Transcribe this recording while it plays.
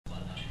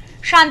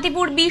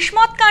শান্তিপুর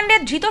বিস্মত কাণ্ডে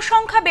ধৃত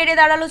সংখ্যা বেড়ে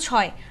দাঁড়ালো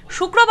 ৬।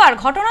 শুক্রবার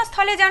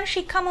ঘটনাস্থলে যান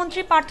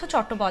শিক্ষামন্ত্রী পার্থ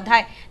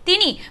চট্টোপাধ্যায়।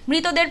 তিনি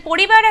মৃতদের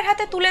পরিবারের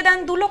হাতে তুলে দেন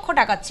 ২ লক্ষ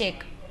টাকার চেক।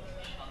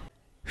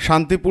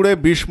 শান্তিপুরে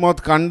বিস্মত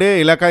কাণ্ডে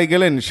এলাকায়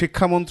গেলেন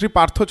শিক্ষামন্ত্রী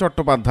পার্থ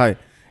চট্টোপাধ্যায়।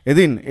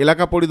 এদিন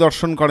এলাকা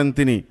পরিদর্শন করেন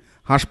তিনি।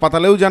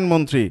 হাসপাতালেও যান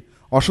মন্ত্রী।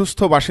 অসুস্থ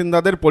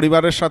বাসিন্দাদের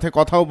পরিবারের সাথে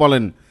কথাও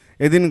বলেন।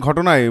 এদিন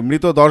ঘটনায়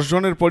মৃত ১০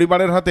 জনের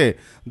পরিবারের হাতে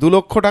 ২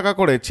 লক্ষ টাকা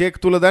করে চেক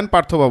তুলে দেন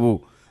পার্থবাবু।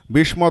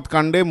 বিস্মত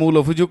কাণ্ডে মূল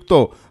অভিযুক্ত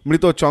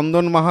মৃত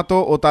চন্দন মাহাতো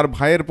ও তার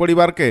ভাইয়ের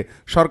পরিবারকে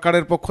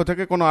সরকারের পক্ষ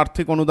থেকে কোনো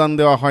আর্থিক অনুদান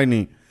দেওয়া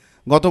হয়নি।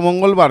 গত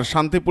মঙ্গলবার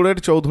শান্তিপুরের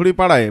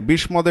চৌধুরীপাড়ায়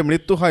বিস্মদে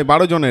মৃত্যু হয়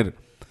 ১২ জনের।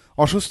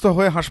 অসুস্থ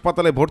হয়ে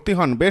হাসপাতালে ভর্তি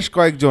হন বেশ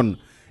কয়েকজন।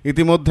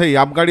 ইতিমধ্যেই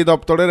আবগারি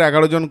দপ্তরের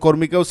 ১১ জন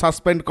কর্মীকেও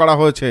সাসপেন্ড করা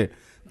হয়েছে।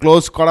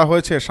 ক্লোজ করা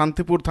হয়েছে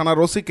শান্তিপুর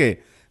থানার ওসিকে।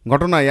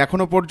 ঘটনায়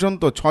এখনো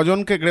পর্যন্ত ৬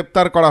 জনকে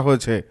গ্রেপ্তার করা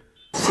হয়েছে।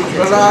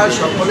 আপনারা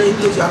সকলেই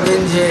তো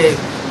জানেন যে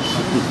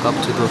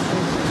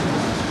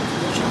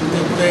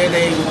শান্তিপুরের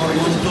এই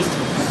মর্মন্তুদ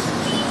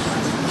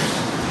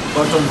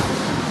ঘটনা,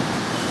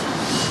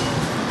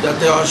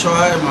 যাতে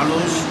অসহায়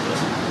মানুষ,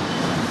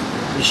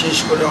 বিশেষ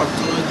করে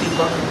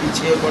অর্থনৈতিকভাবে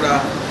পিছিয়ে পড়া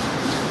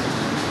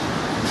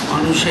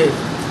মানুষের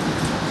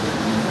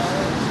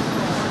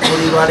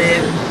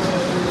পরিবারের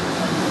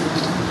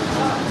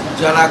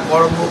যারা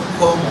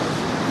কর্মক্ষম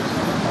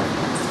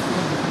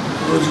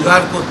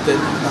রোজগার করতেন,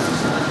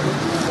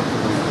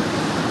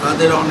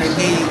 তাদের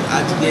অনেকেই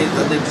আজকে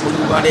তাদের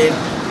পরিবারের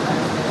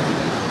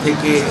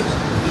থেকে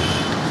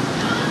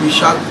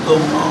বিষাক্ত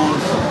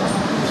মদ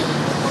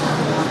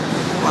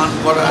পান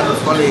করার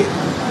ফলে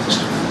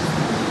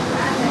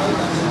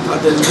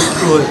তাদের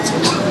মৃত্যু হয়েছে।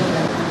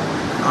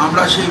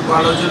 আমরা সেই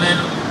 ১২ জনের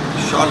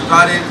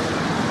সরকারের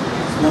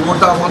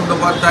মমতা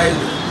বন্দ্যোপাধ্যায়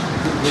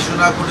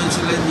ঘোষণা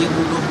করেছিলেন যে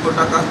 ২ লক্ষ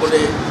টাকা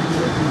করে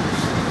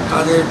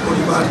তাদের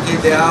পরিবারকে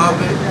দেয়া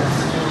হবে।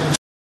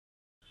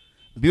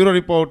 Bureau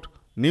report,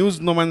 news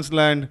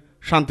no man's land,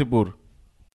 Shantipur.